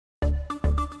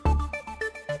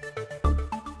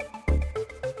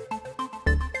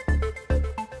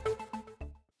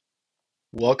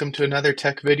Welcome to another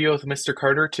tech video with Mr.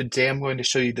 Carter. Today I'm going to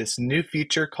show you this new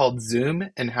feature called Zoom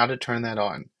and how to turn that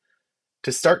on.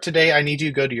 To start today, I need you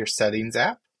to go to your Settings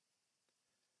app.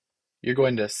 You're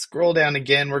going to scroll down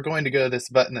again. We're going to go to this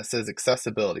button that says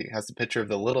Accessibility. It has a picture of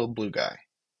the little blue guy.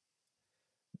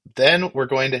 Then we're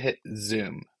going to hit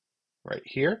Zoom right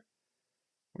here.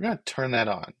 We're going to turn that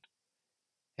on.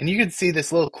 And you can see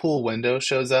this little cool window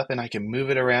shows up and I can move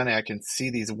it around and I can see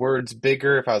these words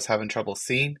bigger if I was having trouble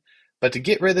seeing. But to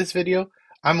get rid of this video,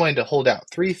 I'm going to hold out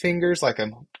three fingers like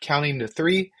I'm counting to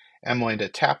three. I'm going to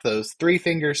tap those three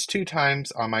fingers 2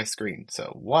 times on my screen.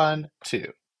 So 1,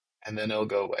 2, and then it'll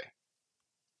go away.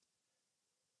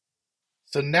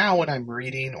 So now when I'm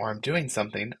reading or I'm doing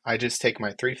something, I just take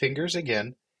my three fingers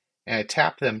again and I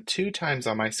tap them 2 times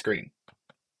on my screen.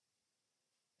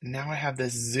 Now I have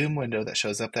this zoom window that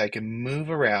shows up that I can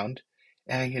move around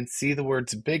and I can see the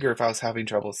words bigger if I was having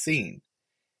trouble seeing.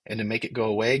 And to make it go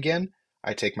away again,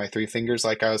 I take my three fingers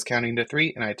like I was counting to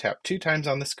three and I tap 2 times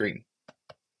on the screen.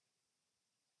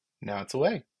 Now it's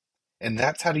away. And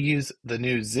that's how to use the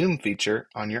new Zoom feature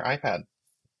on your iPad.